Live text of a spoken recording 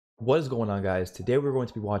What is going on, guys? Today we're going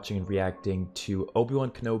to be watching and reacting to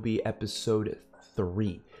Obi-Wan Kenobi episode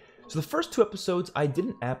 3. So the first two episodes I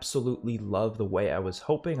didn't absolutely love the way I was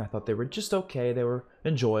hoping. I thought they were just okay. They were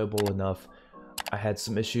enjoyable enough. I had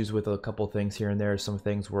some issues with a couple things here and there. Some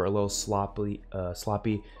things were a little sloppy.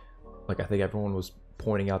 Like I think everyone was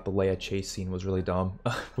pointing out the Leia chase scene was really dumb,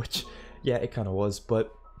 which yeah, it kind of was,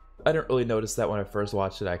 but I didn't really notice that when I first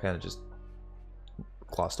watched it. I kind of just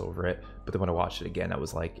glossed over it, but then when I watched it again I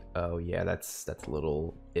was like, oh yeah, that's a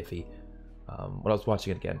little iffy. When I was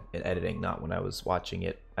watching it again in editing, not when I was watching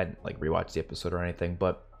it, I didn't like rewatch the episode or anything,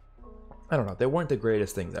 but I don't know, they weren't the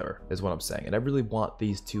greatest things ever is what I'm saying, and I really want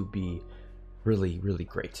these to be really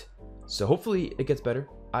great, so hopefully it gets better.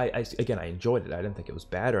 I enjoyed it. I didn't think it was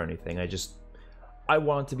bad or anything. I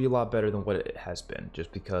want it to be a lot better than what it has been,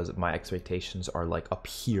 just because my expectations are like up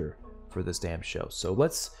here for this damn show. So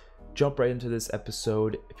let's jump right into this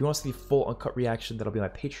episode. If you want to see the full uncut reaction, that'll be my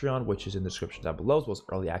Patreon, which is in the description down below, as well as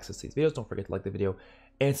early access to these videos. Don't forget to like the video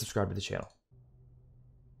and subscribe to the channel.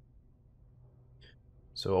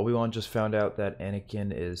 So Obi-Wan just found out that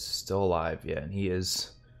Anakin is still alive, yeah, and he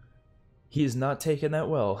is not taking that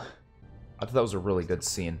well. I thought that was a really good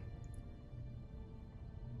scene.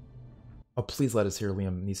 Oh, please let us hear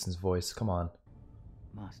Liam Neeson's voice. Come on.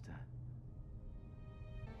 Master.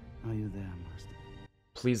 Are you there, Master?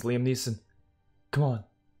 Please, Liam Neeson. Come on.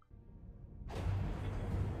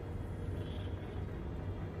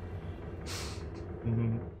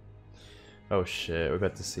 Oh shit, we're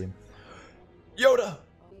about to see him. Yoda!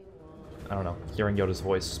 I don't know. Hearing Yoda's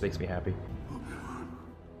voice just makes me happy. Obi-Wan,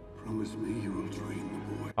 promise me you will train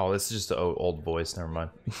the boy. Oh, this is just an old voice. Never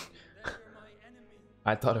mind.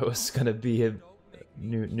 I thought it was gonna be a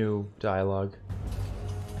new dialogue.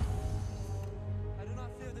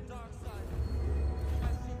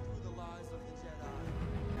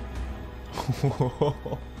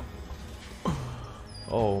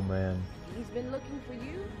 Oh man. He's been looking for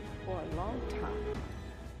you for a long time.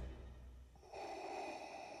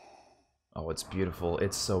 Oh, it's beautiful.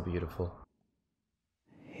 It's so beautiful.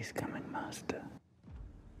 He's coming, Master.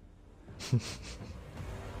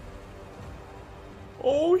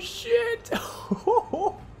 Oh shit!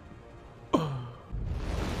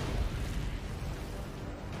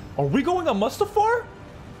 Are we going on Mustafar?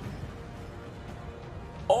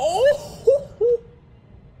 Oh!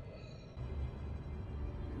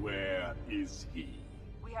 Where is he?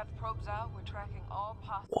 We have probes out. We're tracking all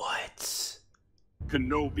possible. What?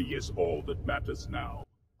 Kenobi is all that matters now.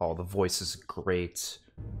 Oh, the voice is great.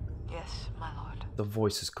 Yes, my lord. The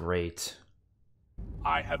voice is great.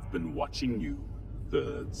 I have been watching you,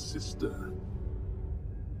 third sister.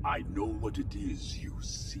 I know what it is you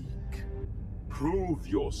seek. Prove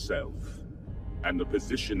yourself, and the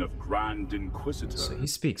position of Grand Inquisitor. So he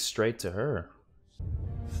speaks straight to her.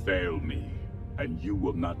 Fail me, and you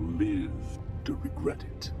will not live to regret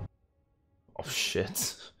it. Oh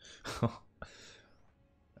shit.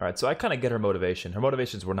 Alright, so I kind of get her motivation. Her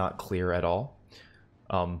motivations were not clear at all.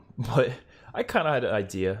 But I kind of had an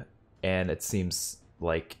idea, and it seems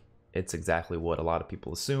like it's exactly what a lot of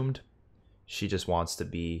people assumed. She just wants to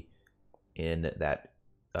be in that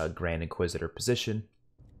Grand Inquisitor position.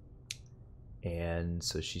 And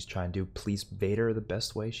so she's trying to please Vader the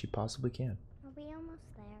best way she possibly can. Are we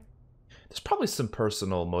almost there? There's probably some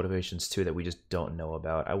personal motivations too that we just don't know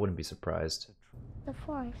about. I wouldn't be surprised. The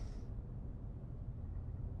Force.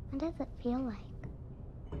 What does it feel like?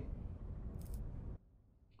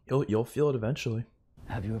 You'll feel it eventually.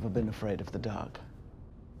 Have you ever been afraid of the dark?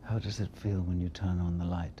 How does it feel when you turn on the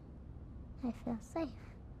light? I feel safe.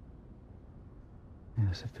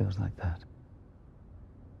 Yes, it feels like that.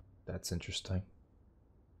 That's interesting.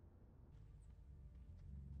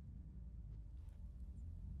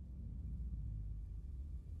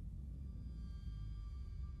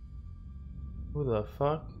 Who the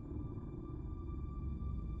fuck?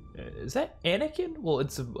 Is that Anakin? Well,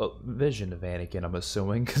 it's a vision of Anakin, I'm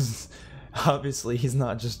assuming, because obviously he's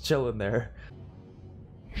not just chilling there.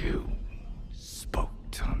 You spoke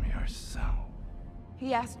to him yourself.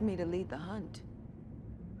 He asked me to lead the hunt.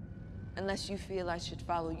 Unless you feel I should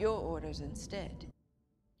follow your orders instead.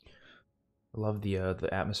 I love the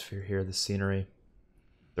atmosphere here, the scenery.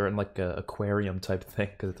 They're in like a aquarium type thing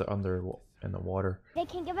because they're under in the water. They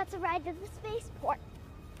can give us a ride to the spaceport.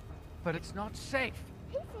 But it's not safe.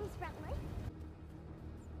 He seems friendly.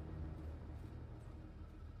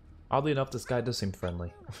 Oddly enough, this guy does seem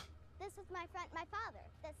friendly. This is my friend, my father.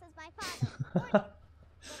 This is my father. Morty,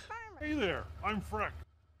 the farmer. Hey there, I'm Freck.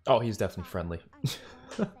 Oh, he's definitely friendly. Say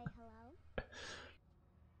hello.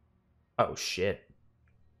 Oh shit.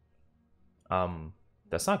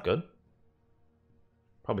 That's not good.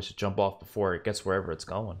 Probably should jump off before it gets wherever it's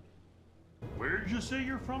going. Where did you say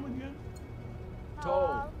you're from again?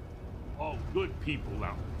 Tall. Oh, good people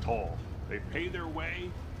out in Tall. They pay their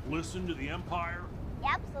way, listen to the Empire.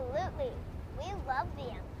 Absolutely. We love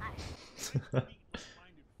the Empire.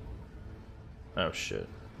 Oh shit.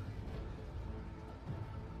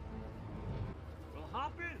 Well,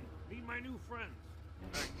 hop in. Meet my new friends.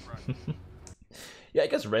 Thanks, Fred. Yeah, I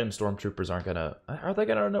guess random stormtroopers aren't gonna... Are they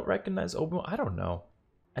gonna recognize Obi-Wan? I don't know.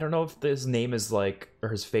 I don't know if his name is like... Or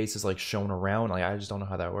his face is like shown around. Like, I just don't know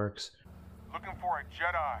how that works. Looking for a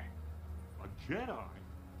Jedi. A Jedi?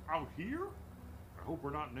 Out here? I hope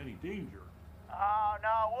we're not in any danger. Oh,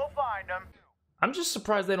 no, we'll find him. I'm just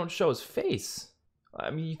surprised they don't show his face. I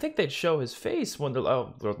mean, you think they'd show his face when they're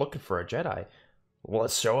looking for a Jedi. Well,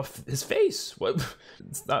 let's show his face. What?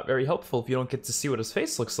 It's not very helpful if you don't get to see what his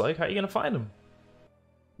face looks like. How are you gonna find him?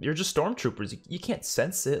 You're just stormtroopers. You can't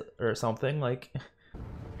sense it or something, like...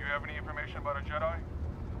 You have any information about a Jedi?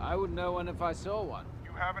 I would know one if I saw one.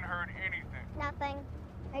 You haven't heard anything. Nothing.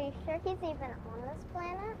 Are you sure he's even on this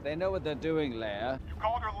planet? They know what they're doing, Leia. You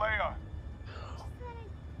called her Leia.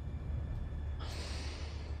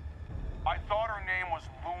 I thought her name was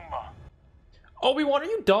Luma. Obi-Wan, are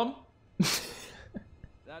you dumb?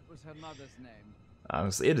 That was her mother's name.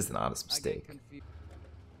 Honestly, it is an honest mistake.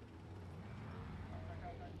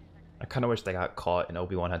 I kind of wish they got caught and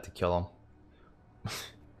Obi-Wan had to kill him.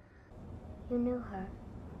 You knew her.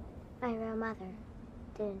 My real mother,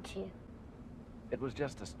 didn't you? It was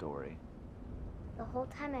just a story. The whole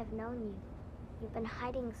time I've known you, you've been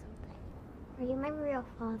hiding something. Are you my real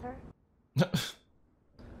father?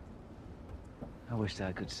 I wish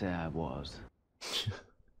I could say I was.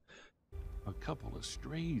 A couple of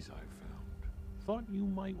strays I found. Thought you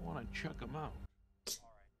might want to check them out.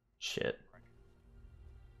 Shit.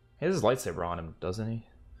 He has his lightsaber on him, doesn't he?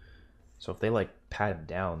 So if they, like, pat him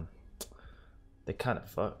down, they kind of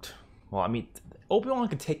fucked. Well, I mean, Obi-Wan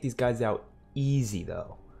can take these guys out easy,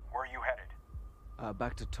 though. Where are you headed?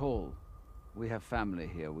 Back to Tall. We have family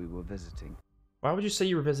here. We were visiting. Why would you say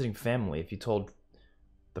you were visiting family if you told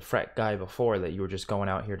the frat guy before that you were just going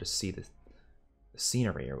out here to see the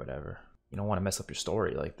scenery or whatever? You don't want to mess up your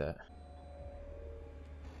story like that.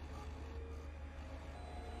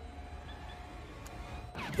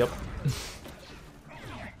 Yep.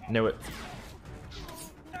 Knew it.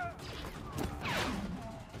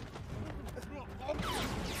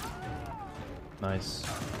 Nice.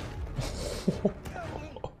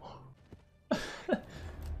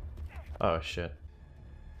 Oh shit.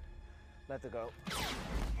 Let her go.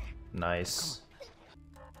 Nice.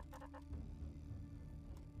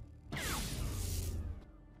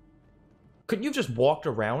 Couldn't you have just walked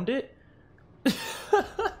around it?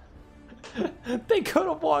 They could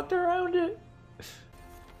have walked around it.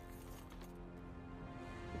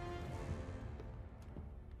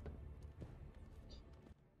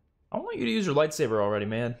 I want you to use your lightsaber already,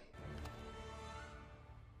 man.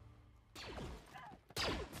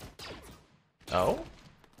 Oh?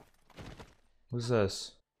 Who's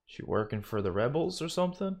this? She working for the Rebels or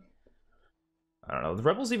something? I don't know. The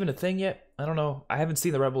Rebels even a thing yet? I don't know. I haven't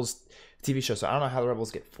seen the Rebels TV show, so I don't know how the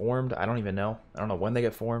Rebels get formed. I don't even know. I don't know when they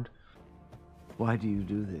get formed. Why do you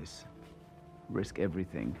do this? Risk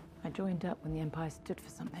everything. I joined up when the Empire stood for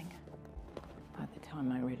something. By the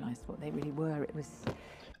time I realized what they really were, it was...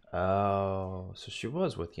 Oh, so she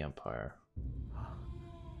was with the Empire.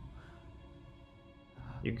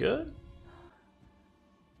 You good?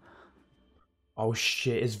 Oh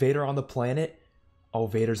shit, is Vader on the planet? Oh,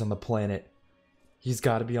 Vader's on the planet. He's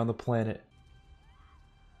gotta be on the planet.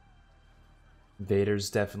 Vader's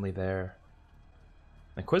definitely there.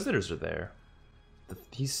 Inquisitors are there.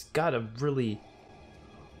 He's gotta really...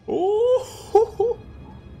 Oh!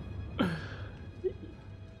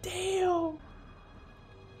 Damn!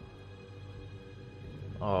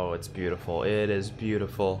 Oh, it's beautiful. It is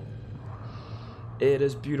beautiful. It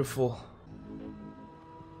is beautiful.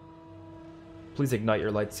 Please ignite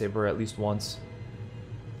your lightsaber at least once.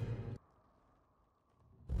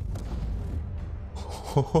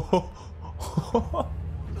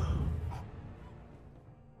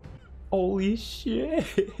 Holy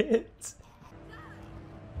shit!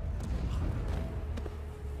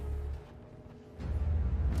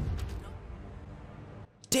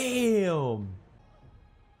 Damn!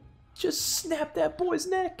 Just snap that boy's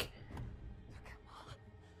neck!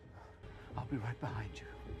 I'll be right behind you.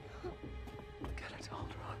 Get it, Aldron.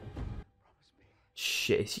 Promise me.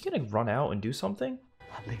 Shit, is he gonna run out and do something?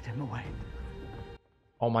 I'll lead him away.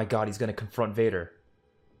 Oh my god, he's gonna confront Vader.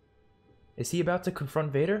 Is he about to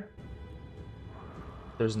confront Vader?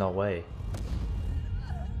 There's no way.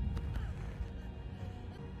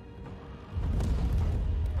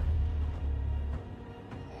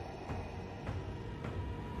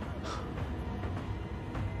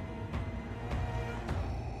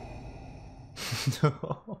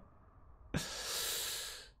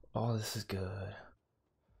 Oh, this is good.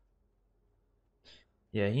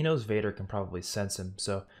 Yeah, he knows Vader can probably sense him,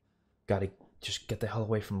 so gotta just get the hell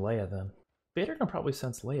away from Leia then. Vader can probably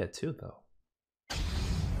sense Leia too, though.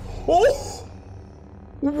 Oh!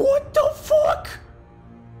 What the fuck?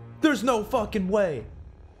 There's no fucking way.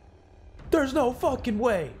 There's no fucking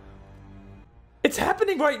way. It's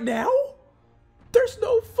happening right now? There's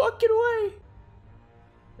no fucking way.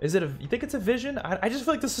 Is it a? You think it's a vision? I just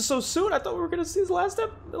feel like this is so soon. I thought we were gonna see his last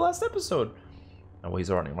episode. Oh, well,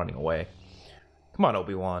 he's already running away. Come on,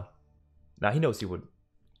 Obi-Wan. Now he knows he would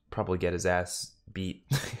probably get his ass beat.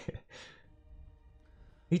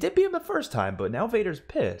 He did beat him the first time, but now Vader's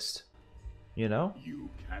pissed. You know? You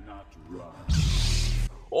cannot run.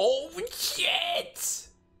 Oh shit!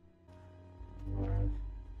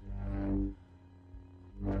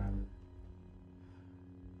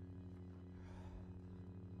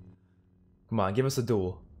 Come on, give us a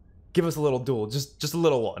duel. Give us a little duel. Just a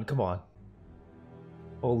little one. Come on.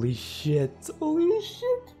 Holy shit. Holy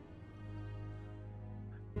shit.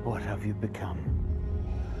 What have you become?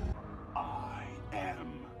 I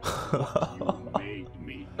am what you made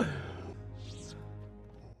me.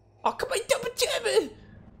 Oh, come on, damn it!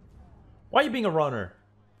 Why are you being a runner?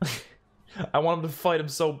 I want him to fight him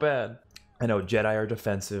so bad. I know Jedi are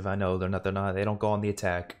defensive. I know they're not. They don't go on the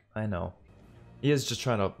attack. I know. He is just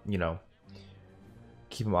trying to, you know,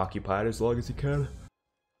 keep him occupied as long as he can.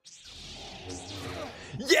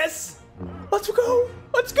 Yes! Let's go!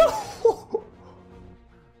 Let's go!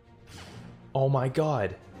 Oh my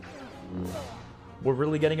god. We're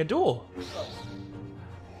really getting a duel.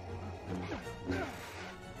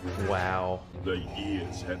 Wow. The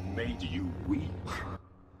years have made you weak.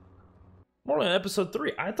 More than episode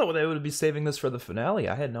 3. I thought they would be saving this for the finale.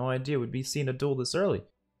 I had no idea we'd be seeing a duel this early.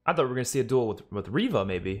 I thought we were going to see a duel with Reva,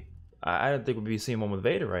 maybe. I didn't think we'd be seeing one with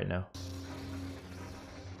Vader right now.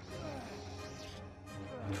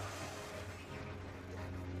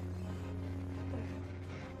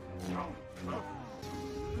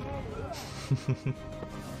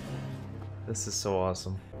 This is so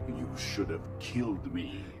awesome. You should have killed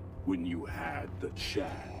me when you had the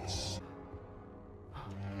chance.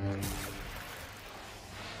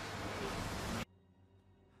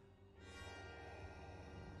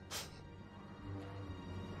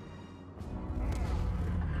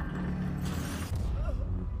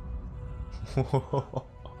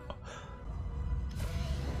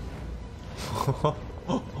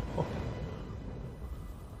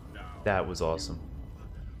 That was awesome.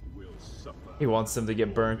 He wants them to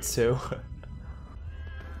get burnt too.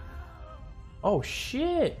 Oh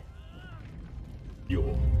shit!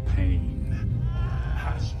 Your pain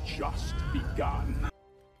has just begun.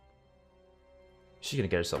 She's gonna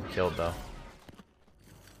get herself killed though.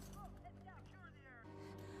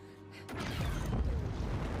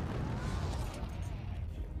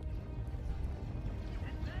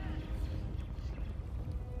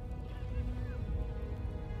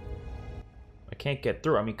 Can't get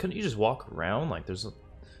through. I mean, couldn't you just walk around? Like,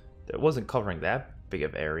 it wasn't covering that big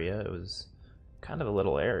of area. It was kind of a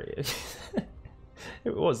little area.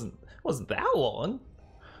 It wasn't that long.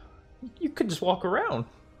 You could just walk around.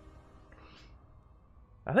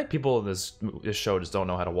 I think people in this show just don't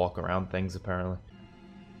know how to walk around things, apparently.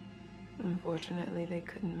 Unfortunately, they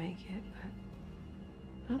couldn't make it,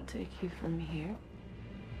 but I'll take you from here.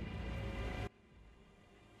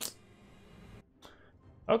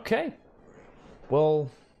 Okay.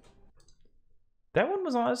 Well, that one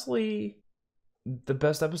was honestly the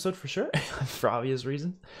best episode for sure, for obvious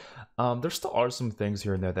reasons. There still are some things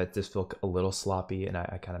here and there that just feel a little sloppy, and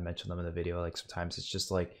I kind of mentioned them in the video. Like, sometimes it's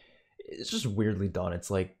just like, it's just weirdly done.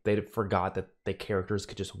 It's like they forgot that the characters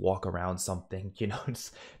could just walk around something, you know.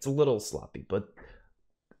 It's a little sloppy, but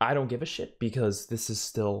I don't give a shit because this is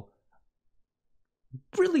still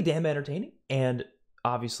really damn entertaining. And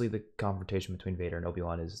obviously the confrontation between Vader and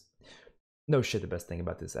Obi-Wan is no shit the best thing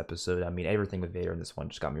about this episode. I mean, everything with Vader in this one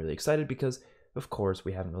just got me really excited because, of course,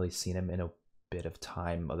 we haven't really seen him in a bit of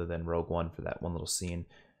time other than Rogue One for that one little scene.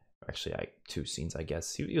 Actually, two scenes, I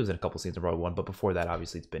guess. He was in a couple scenes in Rogue One, but before that,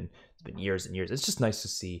 obviously, it's been years and years. It's just nice to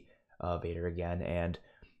see Vader again, and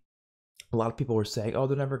a lot of people were saying, oh,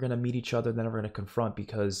 they're never going to meet each other, they're never going to confront,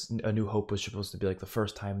 because A New Hope was supposed to be like the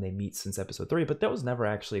first time they meet since episode 3, but that was never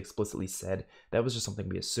actually explicitly said. That was just something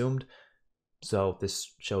we assumed. So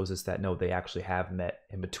this shows us that, no, they actually have met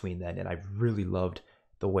in between then, and I really loved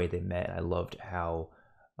the way they met. I loved how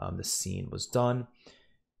the scene was done.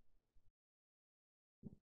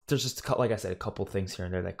 There's just, like I said, a couple things here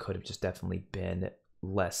and there that could have just definitely been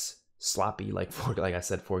less sloppy. Like I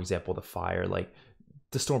said, for example, the fire. Like,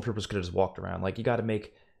 the stormtroopers could have just walked around. Like, you got to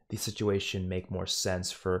make the situation make more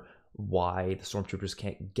sense for why the stormtroopers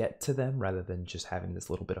can't get to them, rather than just having this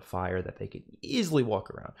little bit of fire that they could easily walk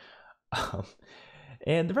around.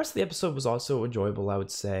 And the rest of the episode was also enjoyable, I would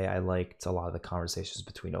say. I liked a lot of the conversations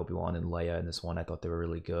between Obi-Wan and Leia in this one. I thought they were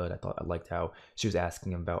really good. I liked how she was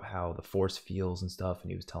asking him about how the Force feels and stuff, and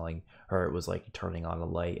he was telling her it was like turning on a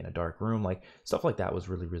light in a dark room. Like, stuff like that was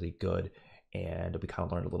really, really good. And we kind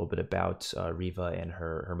of learned a little bit about Reva and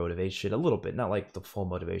her motivation, a little bit, not like the full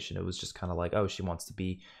motivation. It was just kind of like, oh, she wants to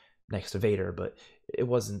be next to Vader, but it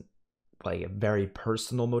wasn't like a very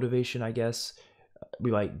personal motivation, I guess.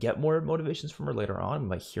 We might get more motivations from her later on. We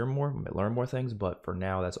might hear more, we might learn more things, but for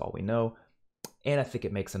now, that's all we know. And I think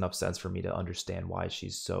it makes enough sense for me to understand why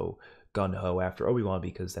she's so gung-ho after Obi-Wan,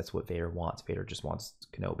 because that's what Vader wants. Vader just wants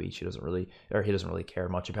Kenobi. He doesn't really care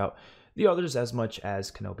much about the others as much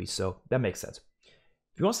as Kenobi, so that makes sense.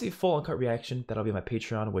 If you want to see a full uncut reaction, that'll be my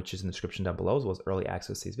Patreon, which is in the description down below, as well as early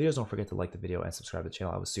access to these videos. Don't forget to like the video and subscribe to the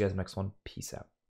channel. I will see you guys in the next one. Peace out.